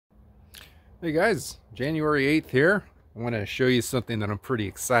Hey guys, January 8th here. I want to show you something that I'm pretty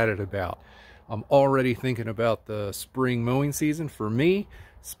excited about. I'm already thinking about the spring mowing season. For me,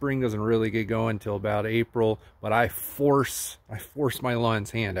 spring doesn't really get going until about April, but I force my lawn's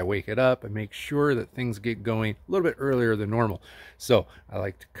hand. I wake it up and make sure that things get going a little bit earlier than normal. So I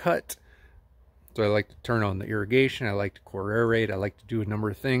like to cut. So I like to turn on the irrigation. I like to core aerate. I like to do a number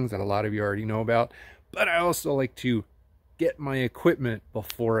of things that a lot of you already know about, but I also like to get my equipment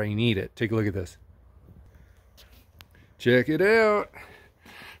before I need it. Take a look at this. Check it out.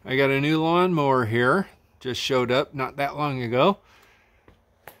 I got a new lawnmower here. Just showed up not that long ago.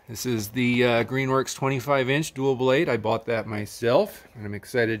 This is the Greenworks 25-inch dual blade. I bought that myself, and I'm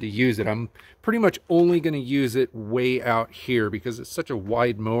excited to use it. I'm pretty much only going to use it way out here because it's such a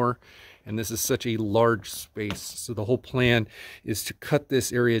wide mower, and this is such a large space. So the whole plan is to cut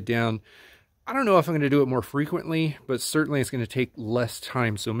this area down. I don't know if I'm going to do it more frequently, but certainly it's going to take less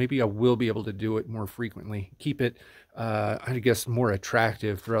time. So maybe I will be able to do it more frequently. Keep it, I guess, more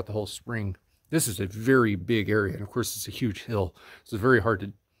attractive throughout the whole spring. This is a very big area, and of course it's a huge hill, so it's very hard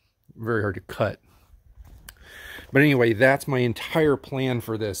to cut. But anyway, that's my entire plan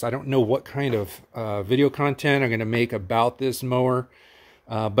for this. I don't know what kind of video content I'm going to make about this mower,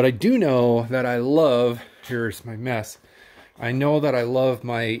 but I do know that I love, here's my mess, I know that I love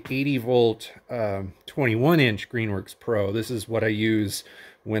my 80 volt 21-inch Greenworks Pro. This is what I use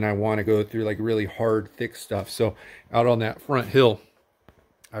when I want to go through like really hard, thick stuff. So out on that front hill,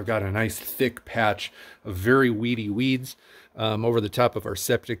 I've got a nice thick patch of very weedy weeds over the top of our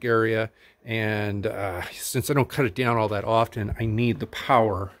septic area. And since I don't cut it down all that often, I need the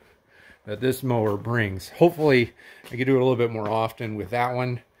power that this mower brings. Hopefully I can do it a little bit more often with that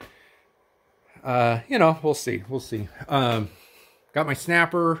one. You know, we'll see. Got my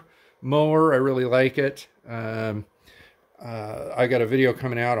snapper mower. I really like it. I got a video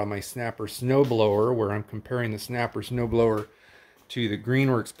coming out on my snapper snowblower where I'm comparing the snapper snowblower to the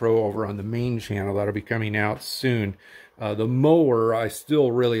Greenworks Pro over on the main channel. That'll be coming out soon. The mower I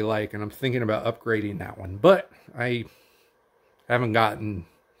still really like, and I'm thinking about upgrading that one, but I haven't gotten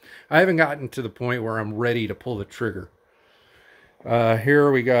to the point where I'm ready to pull the trigger.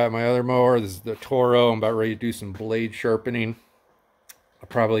 Here we got my other mower. This is the Toro. I'm about ready to do some blade sharpening. I'll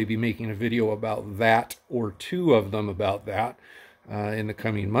probably be making a video about that, or two of them about that, in the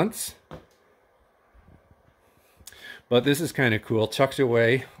coming months. But this is kind of cool. Tucked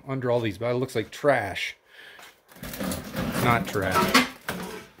away under all these, but it looks like trash. It's not trash.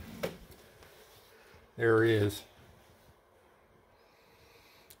 There it is.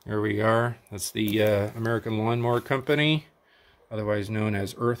 There we are. That's the American Lawnmower Company, otherwise known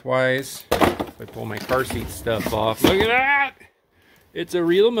as Earthwise. If I pull my car seat stuff off, look at that! It's a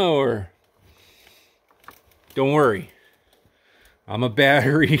real mower. Don't worry, I'm a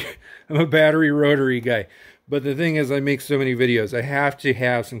battery rotary guy. But the thing is, I make so many videos, I have to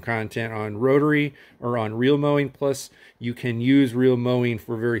have some content on rotary or on reel mowing. Plus, you can use reel mowing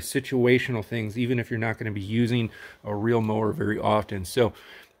for very situational things, even if you're not going to be using a reel mower very often. So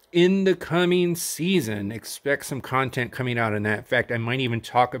in the coming season, expect some content coming out on that. In fact, I might even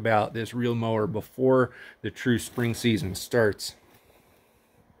talk about this reel mower before the true spring season starts.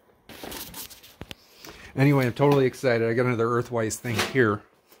 Anyway, I'm totally excited. I got another Earthwise thing here,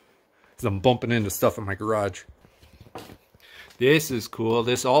 because I'm bumping into stuff in my garage. This is cool.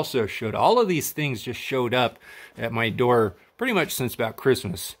 This also showed, all of these things just showed up at my door pretty much since about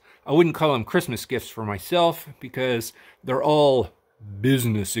Christmas. I wouldn't call them Christmas gifts for myself because they're all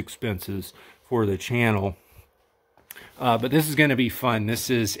business expenses for the channel. But this is going to be fun. This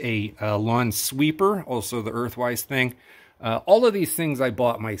is a lawn sweeper, also the Earthwise thing. All of these things I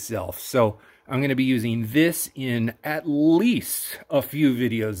bought myself. So I'm going to be using this in at least a few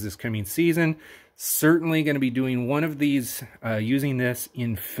videos this coming season. Certainly going to be doing one of these, using this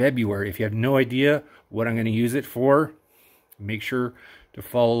in February. If you have no idea what I'm going to use it for, make sure to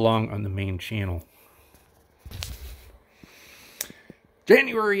follow along on the main channel.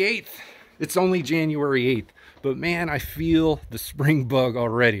 January 8th. It's only January 8th. But man, I feel the spring bug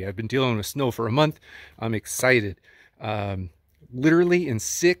already. I've been dealing with snow for a month. I'm excited. Literally in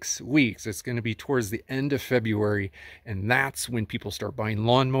 6 weeks, it's going to be towards the end of February, and that's when people start buying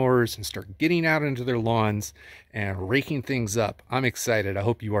lawnmowers and start getting out into their lawns and raking things up. I'm excited. I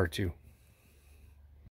hope you are too.